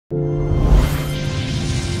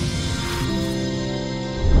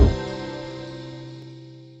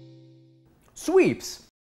Sweeps.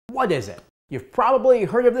 What is it? You've probably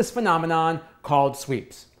heard of this phenomenon called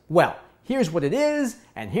sweeps. Well, here's what it is,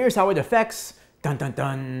 and here's how it affects, dun dun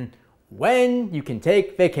dun, when you can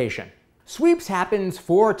take vacation. Sweeps happens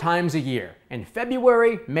 4 times a year, in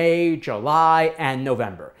February, May, July, and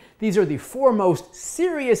November. These are the 4 most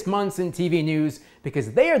serious months in TV news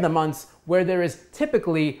because they are the months where there is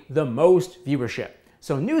typically the most viewership.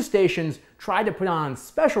 So news stations try to put on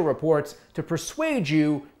special reports to persuade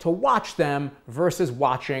you to watch them versus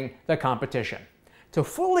watching the competition. To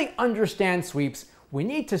fully understand sweeps, we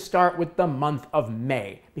need to start with the month of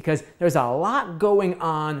May because there's a lot going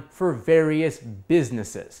on for various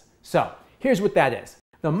businesses. So here's what that is.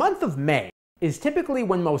 The month of May is typically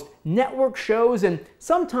when most network shows and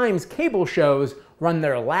sometimes cable shows run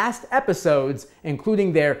their last episodes,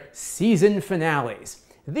 including their season finales.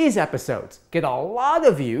 These episodes get a lot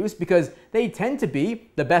of views because they tend to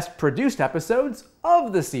be the best produced episodes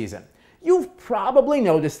of the season. You've probably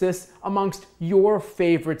noticed this amongst your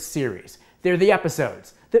favorite series. They're the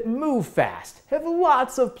episodes that move fast, have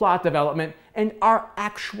lots of plot development, and are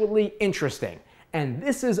actually interesting. And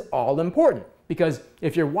this is all important because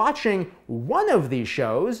if you're watching one of these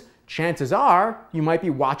shows, chances are you might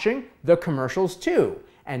be watching the commercials too.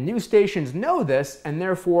 And news stations know this and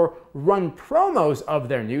therefore run promos of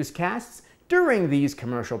their newscasts during these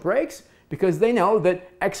commercial breaks because they know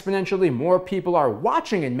that exponentially more people are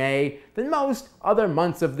watching in May than most other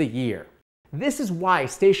months of the year. This is why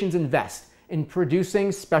stations invest in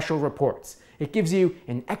producing special reports. It gives you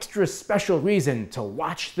an extra special reason to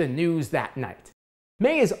watch the news that night.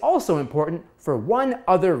 May is also important for one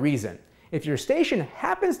other reason. If your station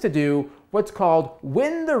happens to do what's called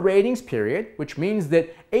win the ratings period, which means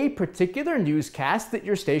that a particular newscast that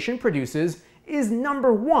your station produces is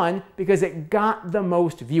number 1 because it got the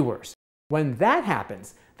most viewers. When that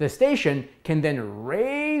happens, the station can then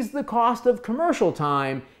raise the cost of commercial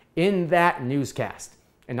time in that newscast.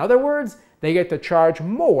 In other words, they get to charge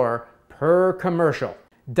more per commercial.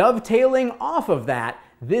 Dovetailing off of that,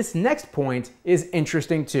 this next point is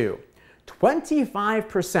interesting too.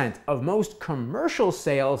 25% of most commercial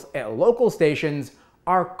sales at local stations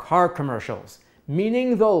are car commercials,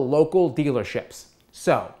 meaning the local dealerships.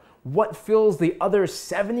 So, what fills the other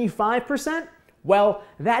 75%? Well,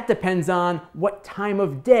 that depends on what time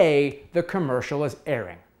of day the commercial is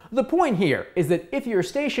airing. The point here is that if your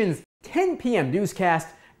station's 10 p.m. newscast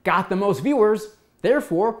got the most viewers,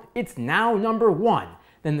 therefore it's now number 1.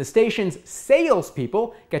 Then the station's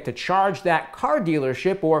salespeople get to charge that car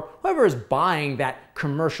dealership or whoever is buying that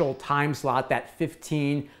commercial time slot, that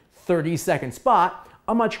 15, 30-second spot,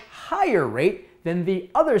 a much higher rate than the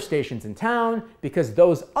other stations in town because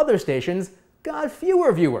those other stations got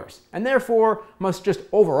fewer viewers and therefore must just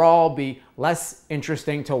overall be less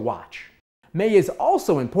interesting to watch. May is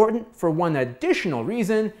also important for one additional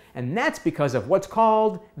reason, and that's because of what's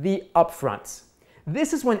called the upfronts.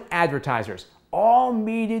 This is when advertisers all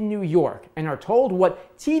meet in New York and are told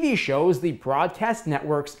what TV shows the broadcast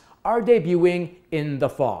networks are debuting in the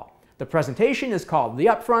fall. The presentation is called the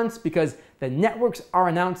Upfronts because the networks are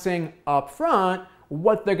announcing upfront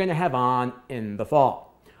what they're going to have on in the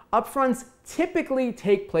fall. Upfronts typically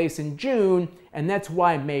take place in June, and that's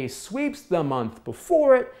why May Sweeps, the month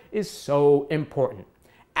before it, is so important.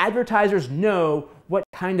 Advertisers know what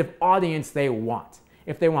kind of audience they want.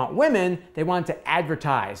 If they want women, they want to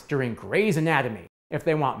advertise during Grey's Anatomy. If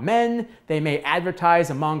they want men, they may advertise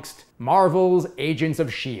amongst Marvel's Agents of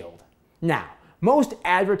S.H.I.E.L.D. Now, most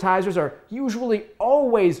advertisers are usually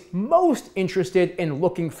always most interested in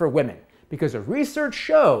looking for women because research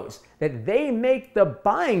shows that they make the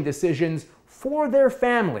buying decisions for their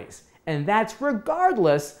families, and that's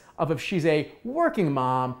regardless of if she's a working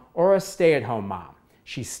mom or a stay-at-home mom.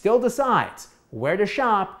 She still decides where to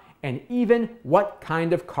shop and even what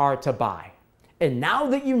kind of car to buy. And now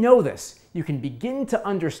that you know this, you can begin to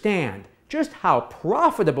understand just how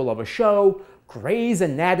profitable of a show Grey's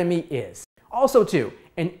Anatomy is. Also too,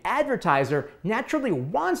 an advertiser naturally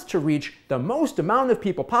wants to reach the most amount of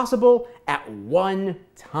people possible at one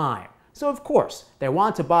time. So of course, they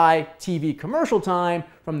want to buy TV commercial time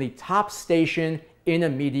from the top station in a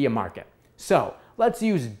media market. So let's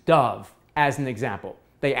use Dove as an example.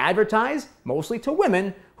 They advertise mostly to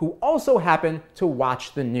women who also happen to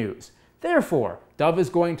watch the news. Therefore, Dove is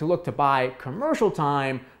going to look to buy commercial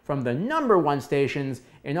time from the number 1 stations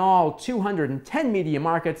in all 210 media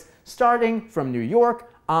markets starting from New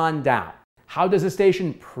York on down. How does a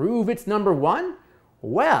station prove it's number 1?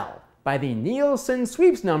 Well, by the Nielsen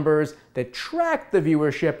sweeps numbers that track the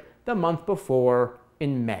viewership the month before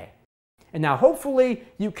in May. And now hopefully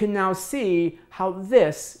you can now see how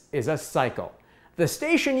this is a cycle. The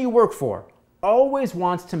station you work for always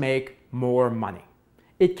wants to make more money.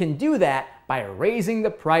 It can do that by raising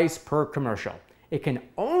the price per commercial. It can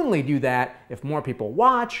only do that if more people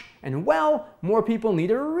watch, and well, more people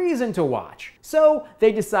need a reason to watch. So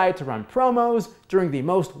they decide to run promos during the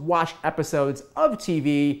most watched episodes of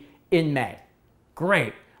TV in May.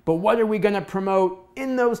 Great, but what are we going to promote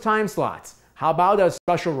in those time slots? How about a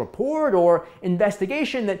special report or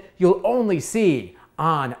investigation that you'll only see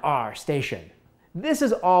on our station? This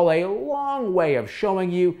is all a long way of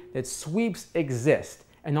showing you that sweeps exist,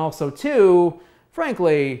 and also too,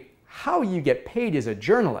 frankly, how you get paid as a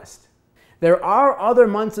journalist. There are other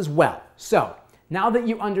months as well, so now that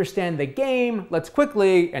you understand the game, let's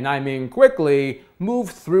quickly, and I mean quickly,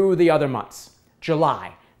 move through the other months.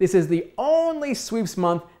 July. This is the only sweeps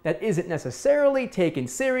month that isn't necessarily taken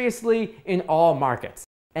seriously in all markets.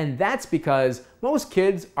 And that's because most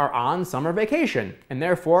kids are on summer vacation and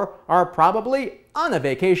therefore are probably on a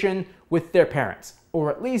vacation with their parents, or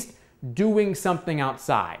at least doing something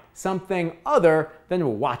outside, something other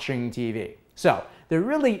than watching TV. So there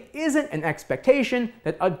really isn't an expectation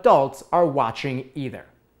that adults are watching either.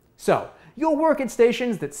 So you'll work at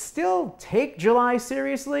stations that still take July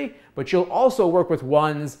seriously, but you'll also work with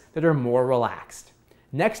ones that are more relaxed.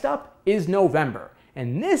 Next up is November,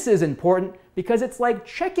 and this is important because it's like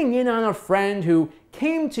checking in on a friend who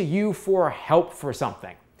came to you for help for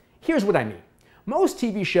something. Here's what I mean. Most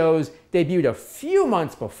TV shows debuted a few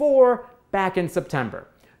months before, back in September.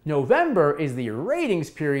 November is the ratings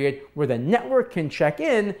period where the network can check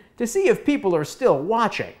in to see if people are still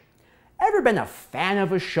watching. Ever been a fan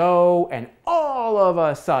of a show and all of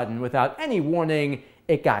a sudden, without any warning,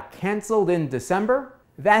 it got canceled in December?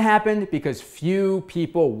 That happened because few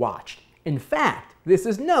people watched. In fact, this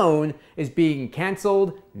is known as being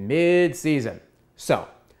canceled mid-season. So,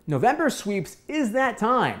 November sweeps is that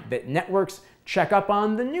time that networks check up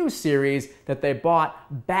on the new series that they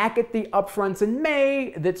bought back at the upfronts in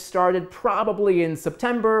May that started probably in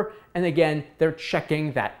September, and again, they're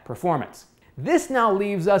checking that performance. This now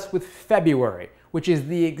leaves us with February, which is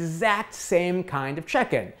the exact same kind of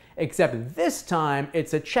check-in, except this time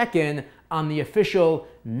it's a check-in on the official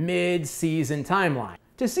mid-season timeline,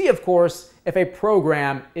 to see, of course, if a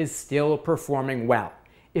program is still performing well.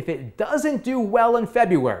 If it doesn't do well in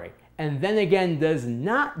February, and then again does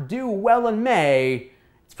not do well in May,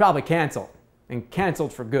 it's probably canceled, and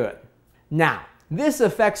canceled for good. Now, this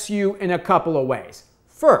affects you in a couple of ways.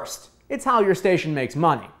 First, it's how your station makes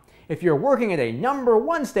money. If you're working at a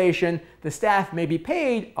 #1 station, the staff may be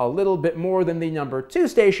paid a little bit more than the #2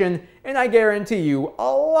 station, and I guarantee you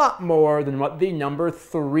a lot more than what the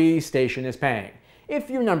 #3 station is paying. If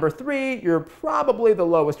you're #3, you're probably the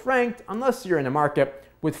lowest ranked unless you're in a market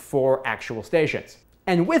with 4 actual stations.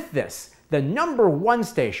 And with this, the #1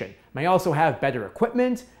 station may also have better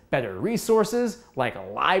equipment, better resources like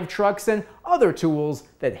live trucks and other tools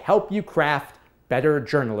that help you craft better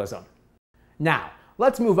journalism. Now,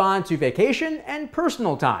 let's move on to vacation and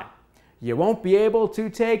personal time. You won't be able to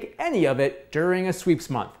take any of it during a sweeps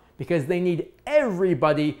month because they need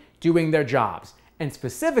everybody doing their jobs. And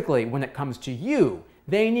specifically when it comes to you,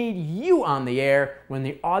 they need you on the air when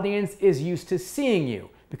the audience is used to seeing you,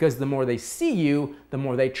 because the more they see you, the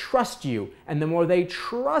more they trust you, and the more they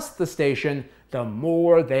trust the station, the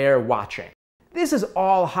more they're watching. This is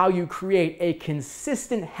all how you create a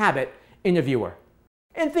consistent habit in a viewer.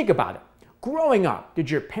 And think about it. Growing up, did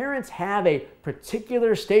your parents have a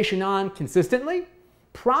particular station on consistently?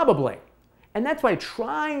 Probably. And that's why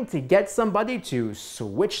trying to get somebody to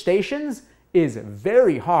switch stations is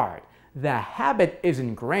very hard. The habit is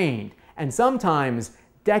ingrained, and sometimes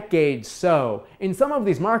decades so. In some of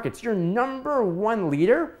these markets, your #1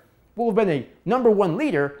 leader will have been a #1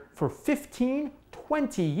 leader for 15,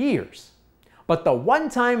 20 years. But the one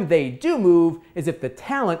time they do move is if the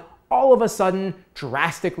talent all of a sudden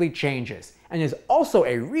drastically changes, and is also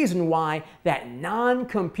a reason why that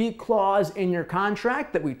non-compete clause in your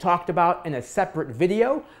contract that we talked about in a separate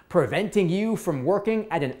video, preventing you from working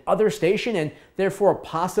at an other station and therefore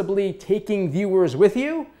possibly taking viewers with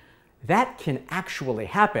you, that can actually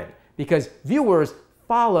happen because viewers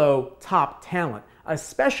follow top talent,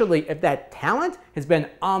 especially if that talent has been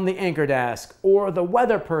on the anchor desk or the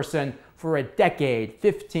weather person for a decade,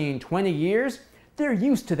 15, 20 years. They're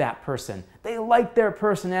used to that person. They like their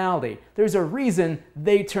personality. There's a reason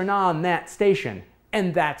they turn on that station,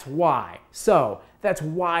 and that's why. So that's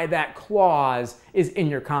why that clause is in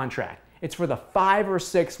your contract. It's for the 5 or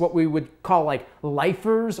 6 what we would call like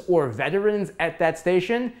lifers or veterans at that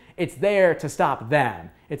station. It's there to stop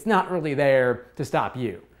them. It's not really there to stop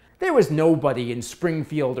you. There was nobody in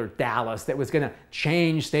Springfield or Dallas that was going to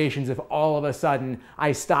change stations if all of a sudden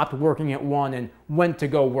I stopped working at one and went to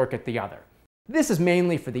go work at the other. This is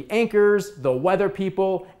mainly for the anchors, the weather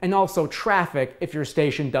people, and also traffic if your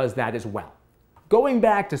station does that as well. Going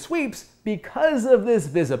back to sweeps, because of this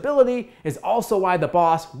visibility is also why the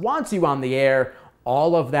boss wants you on the air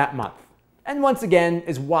all of that month. And once again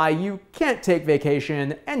is why you can't take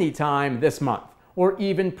vacation anytime this month, or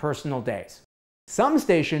even personal days. Some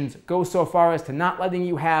stations go so far as to not letting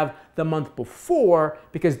you have the month before,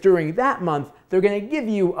 because during that month they're going to give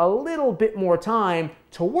you a little bit more time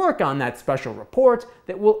to work on that special report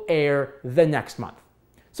that will air the next month.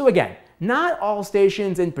 So again, not all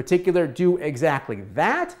stations in particular do exactly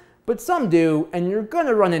that, but some do, and you're going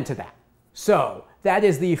to run into that. So that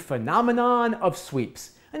is the phenomenon of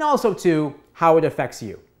sweeps, and also too how it affects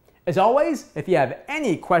you. As always, if you have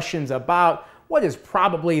any questions about what is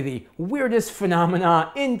probably the weirdest phenomenon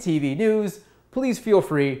in TV news, please feel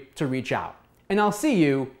free to reach out. And I'll see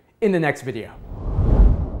you in the next video.